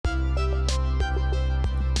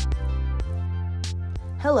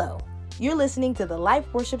Hello, you're listening to the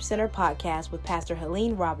Life Worship Center podcast with Pastor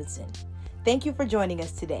Helene Robinson. Thank you for joining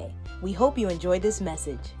us today. We hope you enjoyed this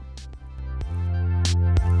message.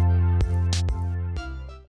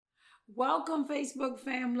 Welcome, Facebook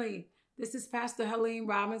family. This is Pastor Helene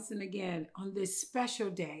Robinson again on this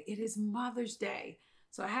special day. It is Mother's Day.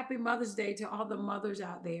 So happy Mother's Day to all the mothers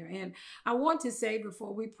out there. And I want to say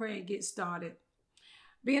before we pray and get started,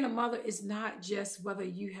 being a mother is not just whether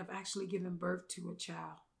you have actually given birth to a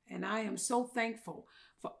child. And I am so thankful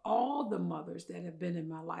for all the mothers that have been in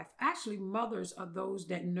my life. Actually, mothers are those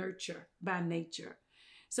that nurture by nature.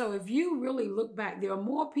 So if you really look back, there are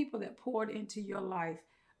more people that poured into your life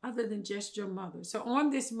other than just your mother. So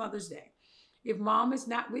on this Mother's Day, if mom is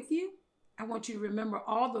not with you, I want you to remember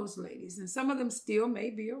all those ladies, and some of them still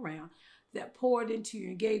may be around, that poured into you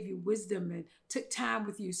and gave you wisdom and took time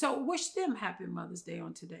with you. So wish them happy Mother's Day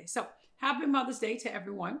on today. So happy Mother's Day to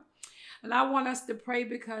everyone. And I want us to pray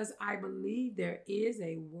because I believe there is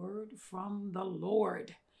a word from the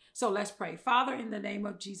Lord. So let's pray. Father, in the name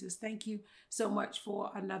of Jesus, thank you so much for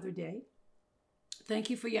another day. Thank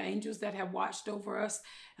you for your angels that have watched over us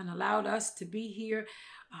and allowed us to be here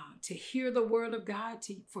to hear the word of God,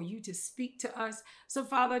 for you to speak to us. So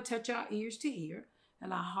Father, touch our ears to hear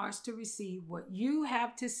and our hearts to receive what you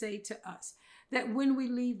have to say to us, that when we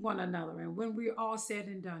leave one another and when we're all said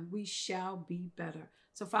and done, we shall be better.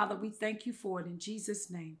 So Father, we thank you for it in Jesus'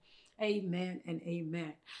 name. Amen and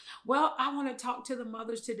amen. Well, I want to talk to the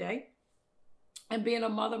mothers today. And being a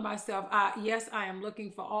mother myself, yes, I am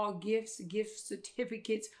looking for all gifts, gift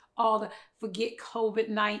certificates, forget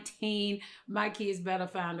COVID-19. My kids better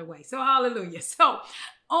find a way. So hallelujah. So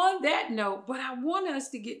on that note, but I want us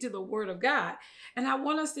to get to the word of God. And I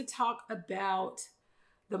want us to talk about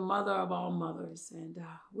the mother of all mothers. And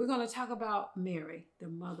we're going to talk about Mary, the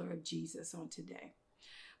mother of Jesus, on today.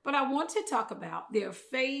 But I want to talk about there are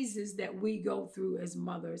phases that we go through as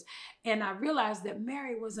mothers. And I realized that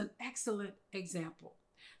Mary was an excellent example.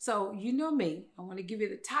 So you know me, I want to give you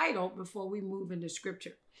the title before we move into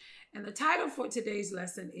scripture. And the title for today's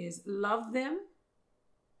lesson is Love Them,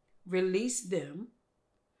 Release Them,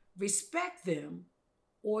 Respect Them,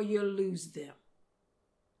 or You'll Lose Them.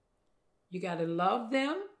 You got to love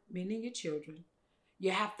them, meaning your children.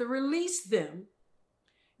 You have to release them.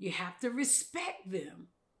 You have to respect them,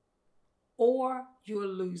 or you'll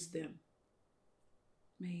lose them.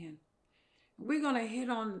 Man, we're going to hit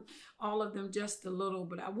on all of them just a little,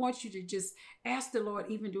 but I want you to just ask the Lord,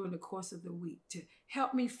 even during the course of the week, to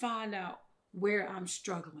help me find out where I'm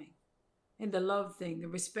struggling. And the love thing, the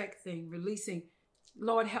respect thing, releasing.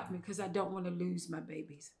 Lord, help me, because I don't want to lose my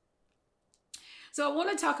babies. So I want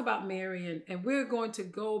to talk about Mary, and we're going to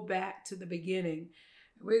go back to the beginning.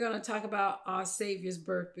 We're going to talk about our Savior's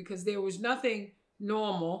birth, because there was nothing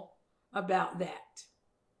normal about that.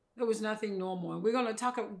 There was nothing normal. And we're going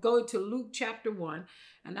to go to Luke chapter 1,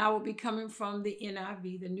 and I will be coming from the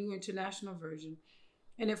NIV, the New International Version.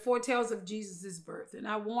 And it foretells of Jesus's birth. And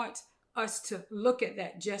I want us to look at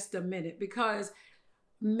that just a minute, because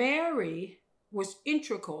Mary was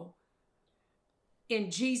integral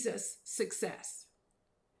in Jesus' success.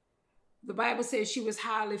 The Bible says she was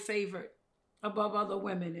highly favored above other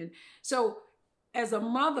women. And so as a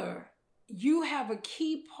mother, you have a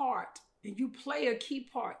key part, and you play a key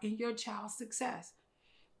part in your child's success.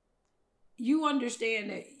 You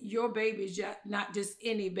understand that your baby is not just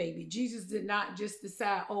any baby. Jesus did not just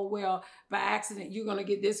decide, oh, well, by accident, you're going to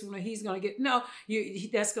get this one, or he's going to get, no,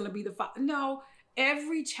 that's going to be the father. No,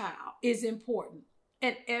 every child is important,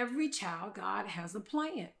 and every child, God has a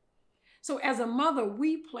plan. So as a mother,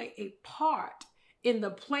 we play a part in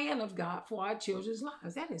the plan of God for our children's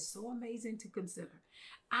lives. That is so amazing to consider.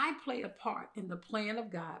 I play a part in the plan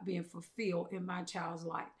of God being fulfilled in my child's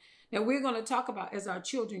life. Now, we're going to talk about, as our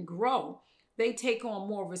children grow, they take on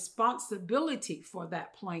more responsibility for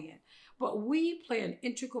that plan. But we play an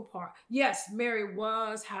integral part. Yes, Mary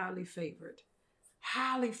was highly favored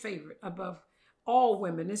above all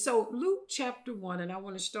women. And so Luke chapter 1, and I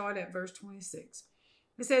want to start at verse 26.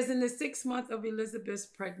 It says, in the 6th month of Elizabeth's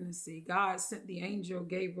pregnancy, God sent the angel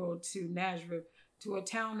Gabriel to Nazareth, to a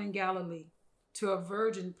town in Galilee, to a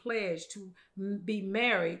virgin pledged to be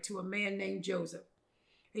married to a man named Joseph,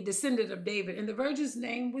 a descendant of David. And the virgin's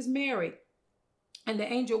name was Mary. And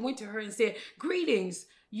the angel went to her and said, greetings,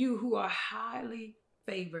 you who are highly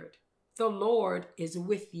favored. The Lord is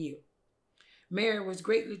with you. Mary was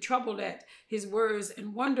greatly troubled at his words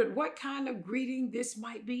and wondered what kind of greeting this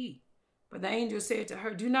might be. But the angel said to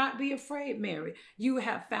her, do not be afraid, Mary. You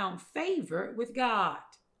have found favor with God.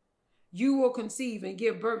 You will conceive and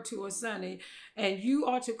give birth to a son, and you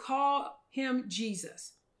are to call him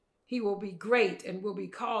Jesus. He will be great and will be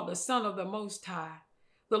called the Son of the Most High.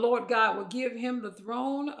 The Lord God will give him the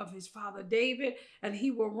throne of his father David, and he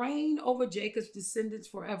will reign over Jacob's descendants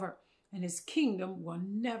forever, and his kingdom will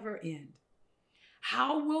never end.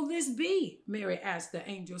 How will this be? Mary asked the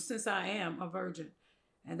angel, since I am a virgin.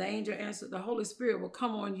 And the angel answered, the Holy Spirit will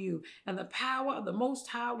come on you, and the power of the Most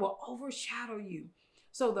High will overshadow you.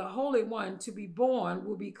 So the Holy One to be born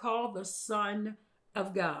will be called the Son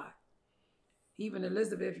of God. Even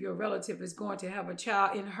Elizabeth, your relative, is going to have a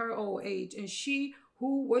child in her old age, and she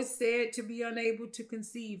who was said to be unable to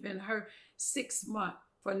conceive in her 6th month,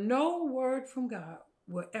 for no word from God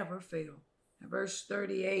will ever fail. In verse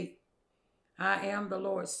 38, I am the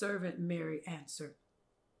Lord's servant, Mary answered.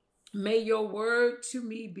 May your word to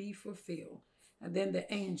me be fulfilled. And then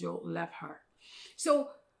the angel left her. So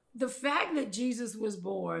the fact that Jesus was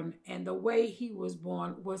born and the way he was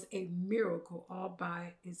born was a miracle all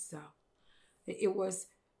by itself. It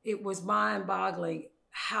was mind-boggling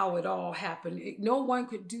how it all happened. No one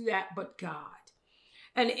could do that but God.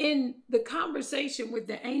 And in the conversation with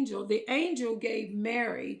the angel gave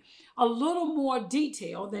Mary a little more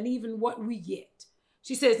detail than even what we get.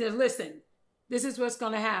 She says, now listen, this is what's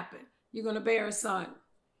going to happen. You're going to bear a son.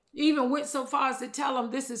 Even went so far as to tell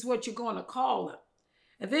him this is what you're going to call him.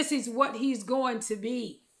 And this is what he's going to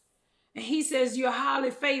be. And he says, you're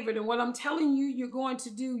highly favored. And what I'm telling you you're going to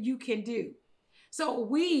do, you can do. So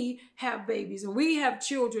we have babies and we have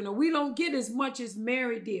children, and we don't get as much as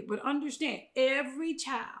Mary did. But understand, every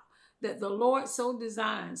child that the Lord so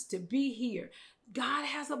designs to be here, God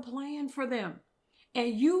has a plan for them.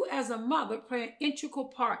 And you as a mother play an integral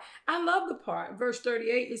part. I love the part, verse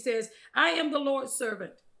 38, it says, I am the Lord's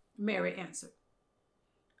servant, Mary answered.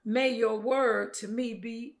 May your word to me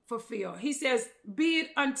be fulfilled. He says, be it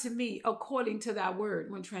unto me according to thy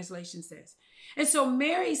word, one translation says. And so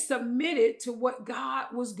Mary submitted to what God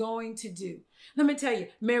was going to do. Let me tell you,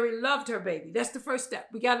 Mary loved her baby. That's the first step.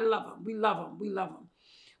 We got to love them. We love them. We love them.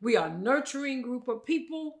 We are a nurturing group of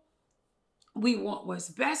people. We want what's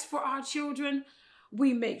best for our children.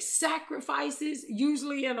 We make sacrifices.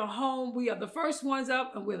 Usually in a home, we are the first ones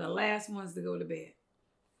up and we're the last ones to go to bed.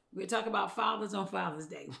 We're talking about fathers on Father's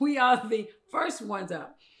Day. We are the first ones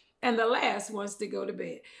up and the last ones to go to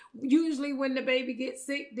bed. Usually when the baby gets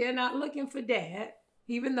sick, they're not looking for dad,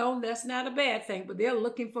 even though that's not a bad thing, but they're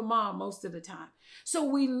looking for mom most of the time. So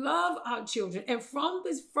we love our children. And from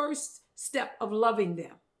this first step of loving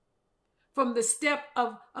them, from the step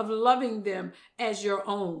of loving them as your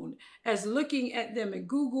own, as looking at them and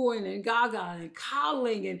Googling and Gaga and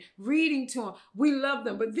calling and reading to them, we love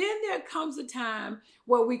them. But then there comes a time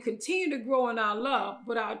where we continue to grow in our love,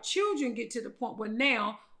 but our children get to the point where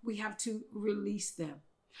now we have to release them.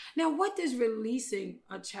 Now, what does releasing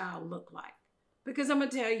a child look like? Because I'm going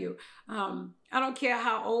to tell you, I don't care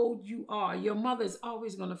how old you are, your mother's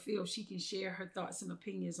always going to feel she can share her thoughts and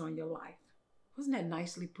opinions on your life. Wasn't that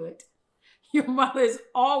nicely put? Your mother is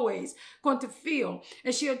always going to feel,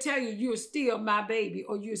 and she'll tell you, you're still my baby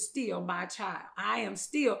or you're still my child. I am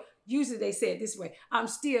still, usually they say it this way, I'm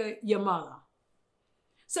still your mother.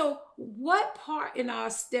 So what part in our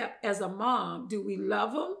step as a mom do we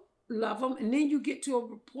love them, and then you get to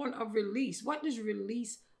a point of release? What does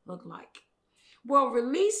release look like? Well,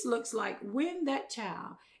 release looks like when that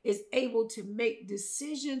child is able to make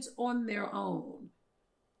decisions on their own.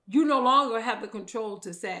 You no longer have the control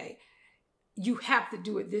to say, you have to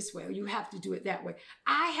do it this way or you have to do it that way.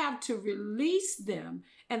 I have to release them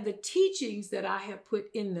and the teachings that I have put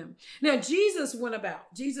in them. Now, Jesus went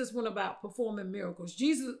about performing miracles.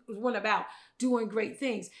 Jesus went about doing great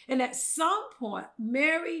things. And at some point,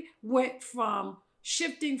 Mary went from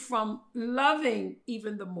shifting from loving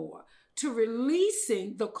even the more to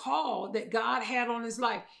releasing the call that God had on his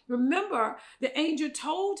life. Remember, the angel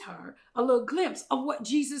told her a little glimpse of what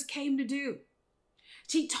Jesus came to do.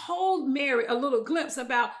 She told Mary a little glimpse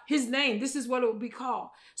about his name. This is what it would be called.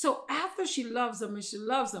 So after she loves him and she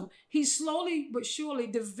loves him, he's slowly but surely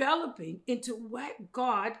developing into what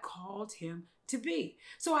God called him to be.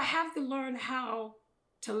 So I have to learn how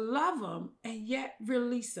to love him and yet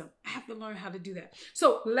release him. I have to learn how to do that.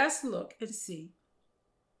 So let's look and see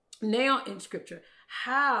now in scripture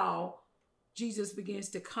how Jesus begins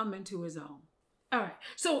to come into his own. All right.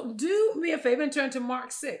 So do me a favor and turn to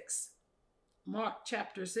Mark 6. Mark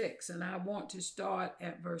chapter 6, and I want to start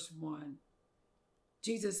at verse 1.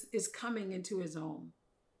 Jesus is coming into his own.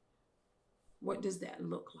 What does that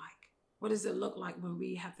look like? What does it look like when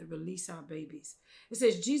we have to release our babies? It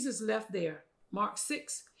says Jesus left there, Mark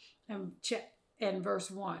 6 and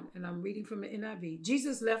verse 1, and I'm reading from the NIV.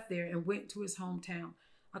 Jesus left there and went to his hometown,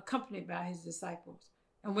 accompanied by his disciples.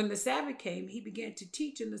 And when the Sabbath came, he began to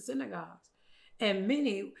teach in the synagogues. And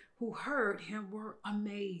many who heard him were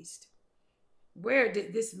amazed. Where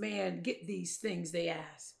did this man get these things, they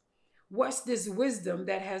asked. What's this wisdom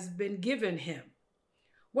that has been given him?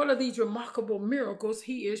 What are these remarkable miracles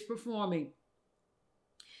he is performing?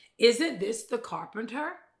 Isn't this the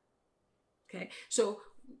carpenter? Okay, so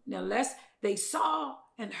now they saw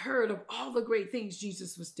and heard of all the great things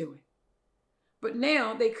Jesus was doing. But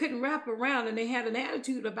now they couldn't wrap around, and they had an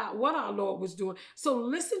attitude about what our Lord was doing. So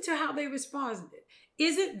listen to how they responded.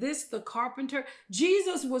 Isn't this the carpenter?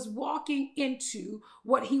 Jesus was walking into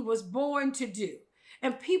what he was born to do.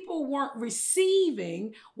 And people weren't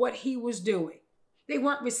receiving what he was doing. They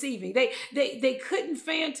weren't receiving. They couldn't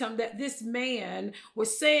fathom that this man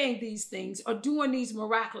was saying these things or doing these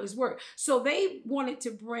miraculous works. So they wanted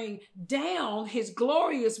to bring down his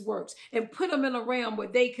glorious works and put them in a realm where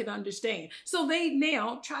they could understand. So they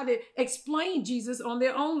now try to explain Jesus on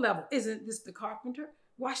their own level. Isn't this the carpenter?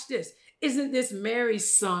 Watch this. Isn't this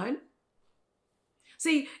Mary's son?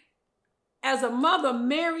 See, as a mother,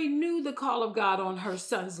 Mary knew the call of God on her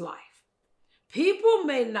son's life. People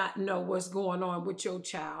may not know what's going on with your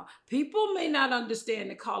child. People may not understand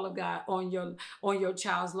the call of God on your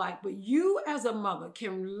child's life, but you as a mother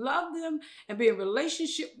can love them and be in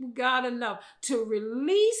relationship with God enough to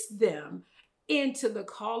release them into the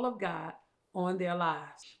call of God on their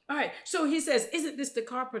lives. All right, so he says, isn't this the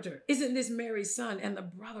carpenter? Isn't this Mary's son and the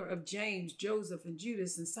brother of James, Joseph, and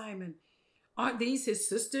Judas, and Simon? Aren't these his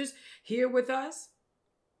sisters here with us?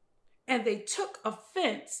 And they took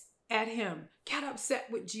offense at him, got upset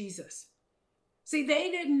with Jesus. See, they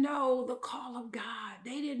didn't know the call of God.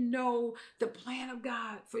 They didn't know the plan of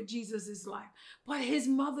God for Jesus's life. But his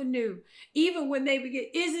mother knew. Even when they began,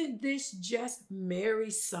 isn't this just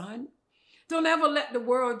Mary's son? Don't ever let the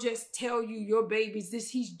world just tell you your baby's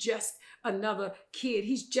this. He's just another kid.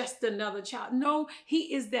 He's just another child. No,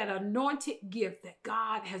 he is that anointed gift that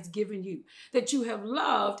God has given you, that you have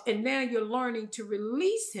loved, and now you're learning to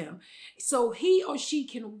release him so he or she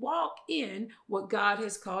can walk in what God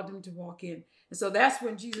has called them to walk in. And so that's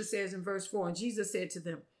when Jesus says in verse 4, and Jesus said to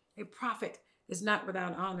them, a prophet is not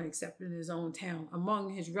without honor except in his own town,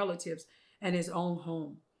 among his relatives and his own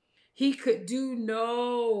home. He could do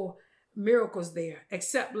no miracles there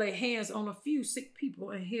except lay hands on a few sick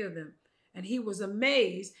people and heal them. And he was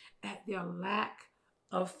amazed at their lack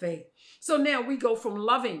of faith. So now we go from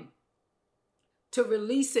loving to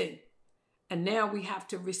releasing, and now we have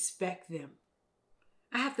to respect them.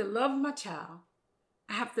 I have to love my child.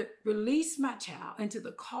 I have to release my child into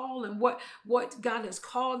the call and what God has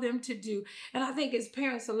called them to do. And I think as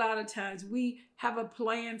parents, a lot of times we have a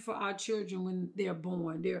plan for our children when they're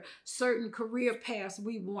born. There are certain career paths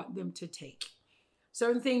we want them to take,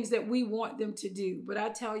 certain things that we want them to do. But I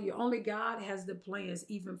tell you, only God has the plans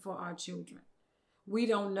even for our children. We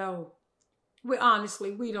don't know. We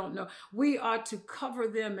don't know. We are to cover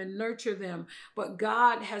them and nurture them, but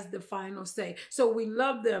God has the final say. So we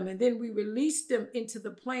love them, and then we release them into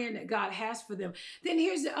the plan that God has for them. Then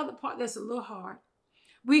here's the other part that's a little hard.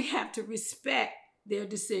 We have to respect their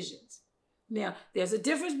decisions. Now, there's a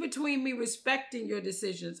difference between me respecting your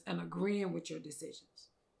decisions and agreeing with your decisions.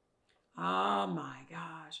 Oh my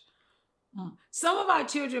gosh. Some of our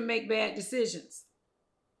children make bad decisions.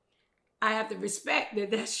 I have to respect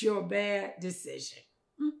that that's your bad decision.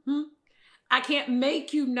 I can't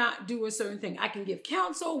make you not do a certain thing. I can give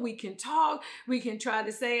counsel. We can talk. We can try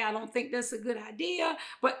to say, I don't think that's a good idea.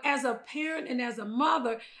 But as a parent and as a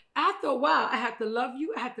mother, after a while, I have to love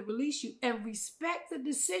you. I have to release you and respect the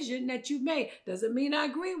decision that you made. Doesn't mean I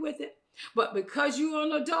agree with it. But because you're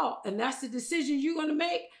an adult and that's the decision you're going to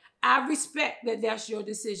make, I respect that that's your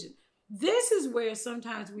decision. This is where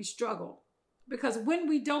sometimes we struggle. Because when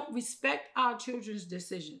we don't respect our children's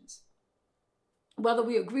decisions, whether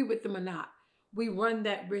we agree with them or not, we run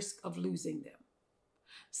that risk of losing them.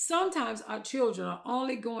 Sometimes our children are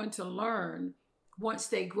only going to learn once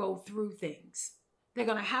they grow through things. They're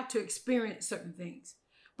going to have to experience certain things.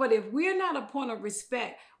 But if we're not a point of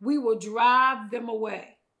respect, we will drive them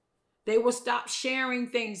away. They will stop sharing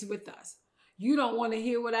things with us. You don't want to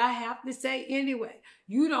hear what I have to say anyway.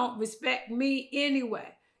 You don't respect me anyway.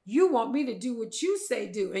 You want me to do what you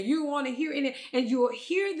say do, and you want to hear it, and you'll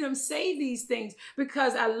hear them say these things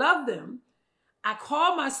because I love them. I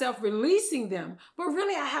call myself releasing them, but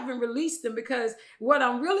really I haven't released them, because what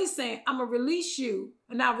I'm really saying, I'm going to release you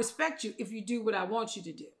and I'll respect you if you do what I want you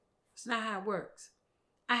to do. It's not how it works.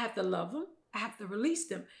 I have to love them. I have to release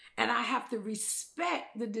them, and I have to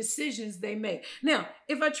respect the decisions they make. Now,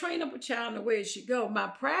 if I train up a child in the way it should go, my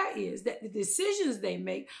prayer is that the decisions they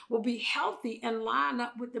make will be healthy and line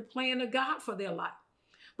up with the plan of God for their life.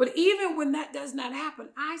 But even when that does not happen,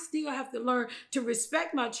 I still have to learn to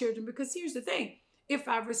respect my children, because here's the thing. If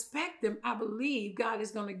I respect them, I believe God is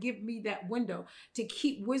going to give me that window to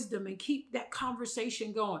keep wisdom and keep that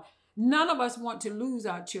conversation going. None of us want to lose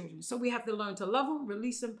our children. So we have to learn to love them,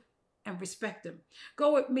 release them, and respect them.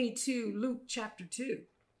 Go with me to Luke chapter 2.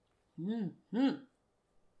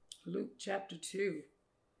 Luke chapter 2.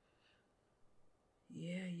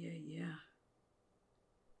 Yeah.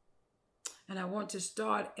 And I want to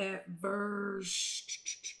start at verse,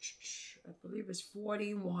 I believe it's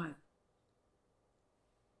 41.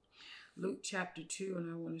 Luke chapter 2,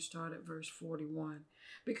 and I want to start at verse 41.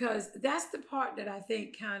 Because that's the part that I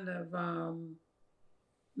think kind of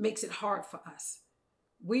makes it hard for us.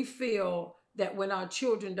 We feel that when our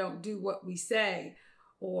children don't do what we say,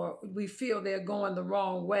 or we feel they're going the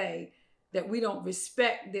wrong way, that we don't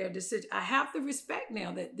respect their decision. I have to respect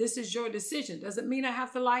now that this is your decision. Doesn't mean I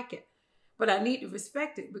have to like it, but I need to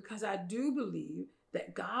respect it, because I do believe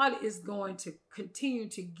that God is going to continue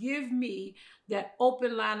to give me that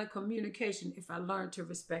open line of communication if I learn to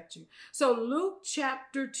respect you. So Luke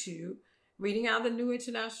chapter 2, reading out the New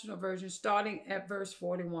International Version, starting at verse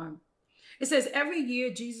 41. It says, every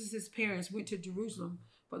year Jesus' parents went to Jerusalem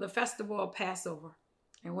for the festival of Passover.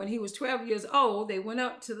 And when he was 12 years old, they went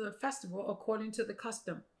up to the festival according to the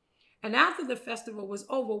custom. And after the festival was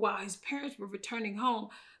over, while his parents were returning home,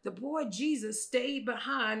 the boy Jesus stayed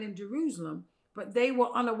behind in Jerusalem, but they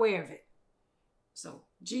were unaware of it. So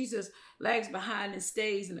Jesus lags behind and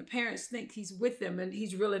stays, and the parents think he's with them, and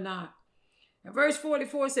he's really not. And verse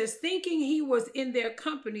 44 says, thinking he was in their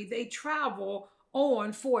company, they traveled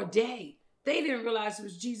on for a day. They didn't realize it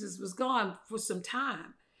was Jesus was gone for some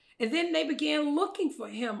time. And then they began looking for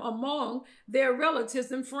him among their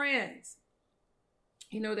relatives and friends.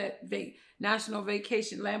 You know that National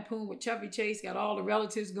Vacation Lampoon with Chevy Chase, got all the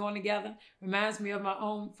relatives going together. Reminds me of my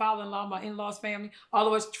own father-in-law, my in-laws family. All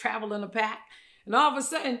of us travel in a pack. And all of a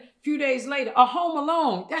sudden, a few days later, A Home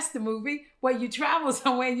Alone. That's the movie where you travel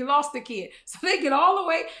somewhere and you lost a kid. So they get all the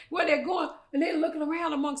way where they're going, and they're looking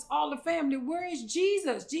around amongst all the family. Where is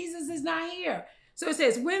Jesus? Jesus is not here. So it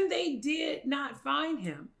says, when they did not find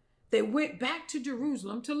him, they went back to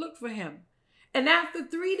Jerusalem to look for him. And after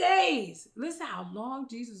 3 days, listen how long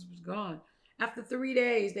Jesus was gone. After 3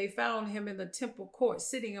 days, they found him in the temple court,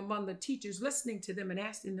 sitting among the teachers, listening to them and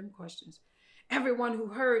asking them questions. Everyone who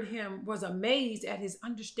heard him was amazed at his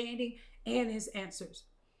understanding and his answers.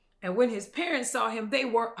 And when his parents saw him, they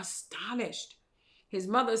were astonished. His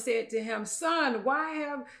mother said to him, son, why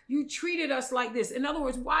have you treated us like this? In other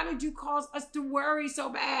words, why did you cause us to worry so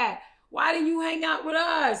bad? Why didn't you hang out with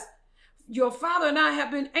us? Your father and I have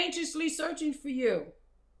been anxiously searching for you.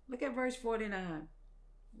 Look at verse 49.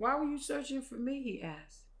 Why were you searching for me? He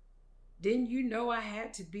asked. Didn't you know I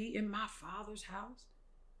had to be in my father's house?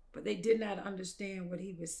 But they did not understand what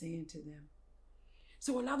he was saying to them.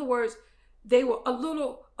 So in other words, they were a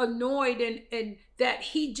little annoyed and that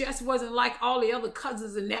he just wasn't like all the other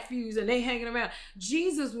cousins and nephews and they hanging around.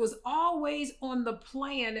 Jesus was always on the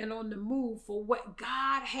plan and on the move for what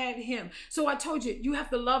God had him. So I told you, you have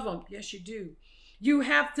to love them. Yes, you do. You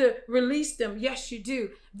have to release them. Yes, you do.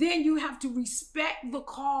 Then you have to respect the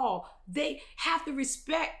call. They have to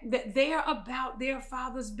respect that they're about their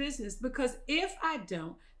father's business, because if I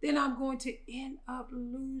don't, then I'm going to end up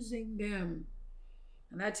losing them.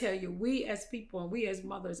 And I tell you, we as people and we as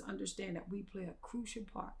mothers understand that we play a crucial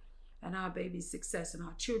part in our baby's success and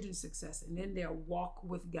our children's success and in their walk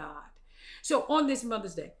with God. So on this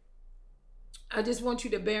Mother's Day, I just want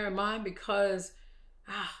you to bear in mind, because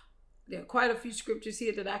there are quite a few scriptures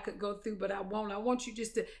here that I could go through, but I won't. I want you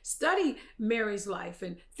just to study Mary's life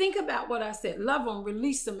and think about what I said. Love them,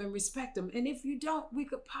 release them, and respect them. And if you don't, we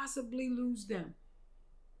could possibly lose them.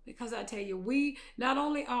 Because I tell you, we not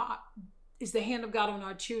only is the hand of God on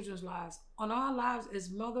our children's lives, on our lives as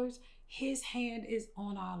mothers, his hand is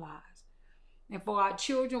on our lives. And for our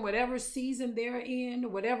children, whatever season they're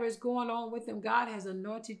in, whatever is going on with them, God has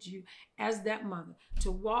anointed you as that mother to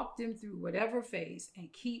walk them through whatever phase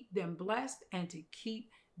and keep them blessed and to keep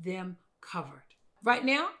them covered. Right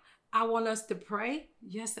now, I want us to pray.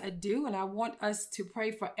 Yes, I do. And I want us to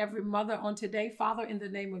pray for every mother on today. Father, in the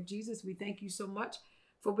name of Jesus, we thank you so much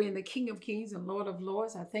for being the King of Kings and Lord of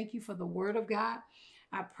Lords. I thank you for the word of God.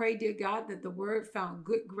 I pray, dear God, that the word found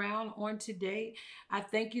good ground on today. I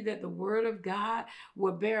thank you that the word of God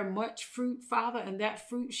will bear much fruit, Father, and that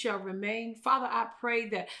fruit shall remain. Father, I pray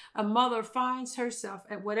that a mother finds herself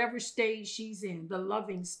at whatever stage she's in, the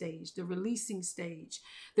loving stage, the releasing stage,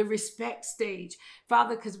 the respect stage,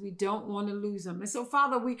 Father, because we don't want to lose them. And so,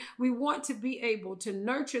 Father, we want to be able to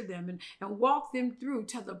nurture them and walk them through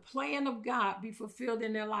to the plan of God be fulfilled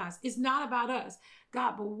in their lives. It's not about us,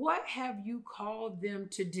 God, but what have you called them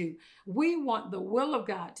to do? We want the will of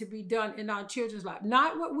God to be done in our children's life,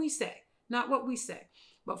 not what we say,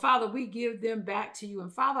 but Father, we give them back to you.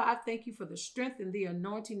 And Father, I thank you for the strength and the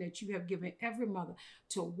anointing that you have given every mother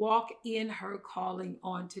to walk in her calling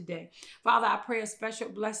on today. Father, I pray a special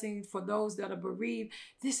blessing for those that are bereaved.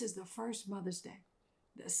 This is the first Mother's Day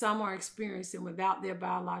that some are experiencing without their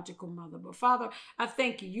biological mother. But Father, I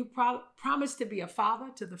thank you. You promised to be a father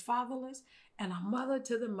to the fatherless and a mother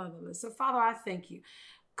to the motherless. So Father, I thank you.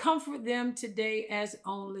 Comfort them today as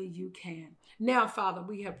only you can. Now, Father,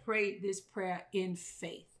 we have prayed this prayer in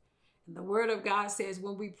faith. And the word of God says,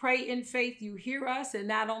 when we pray in faith, you hear us. And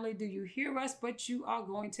not only do you hear us, but you are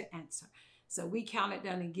going to answer. So we count it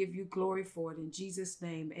done and give you glory for it. In Jesus'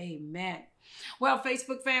 name, amen. Well,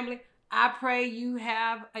 Facebook family, I pray you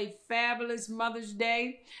have a fabulous Mother's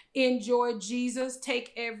Day. Enjoy Jesus.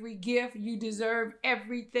 Take every gift. You deserve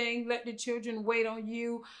everything. Let the children wait on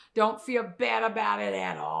you. Don't feel bad about it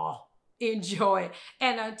at all. Enjoy it.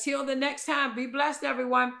 And until the next time, be blessed,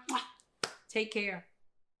 everyone. Take care.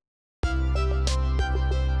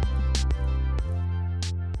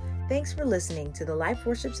 Thanks for listening to the Life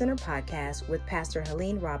Worship Center podcast with Pastor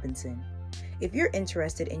Helene Robinson. If you're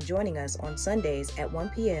interested in joining us on Sundays at 1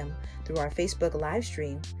 p.m. through our Facebook live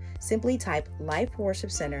stream, simply type Life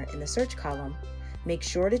Worship Center in the search column, make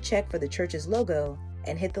sure to check for the church's logo,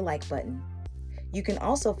 and hit the like button. You can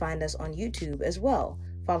also find us on YouTube as well,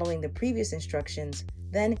 following the previous instructions,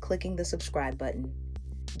 then clicking the subscribe button.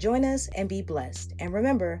 Join us and be blessed. And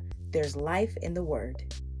remember, there's life in the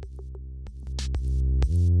Word.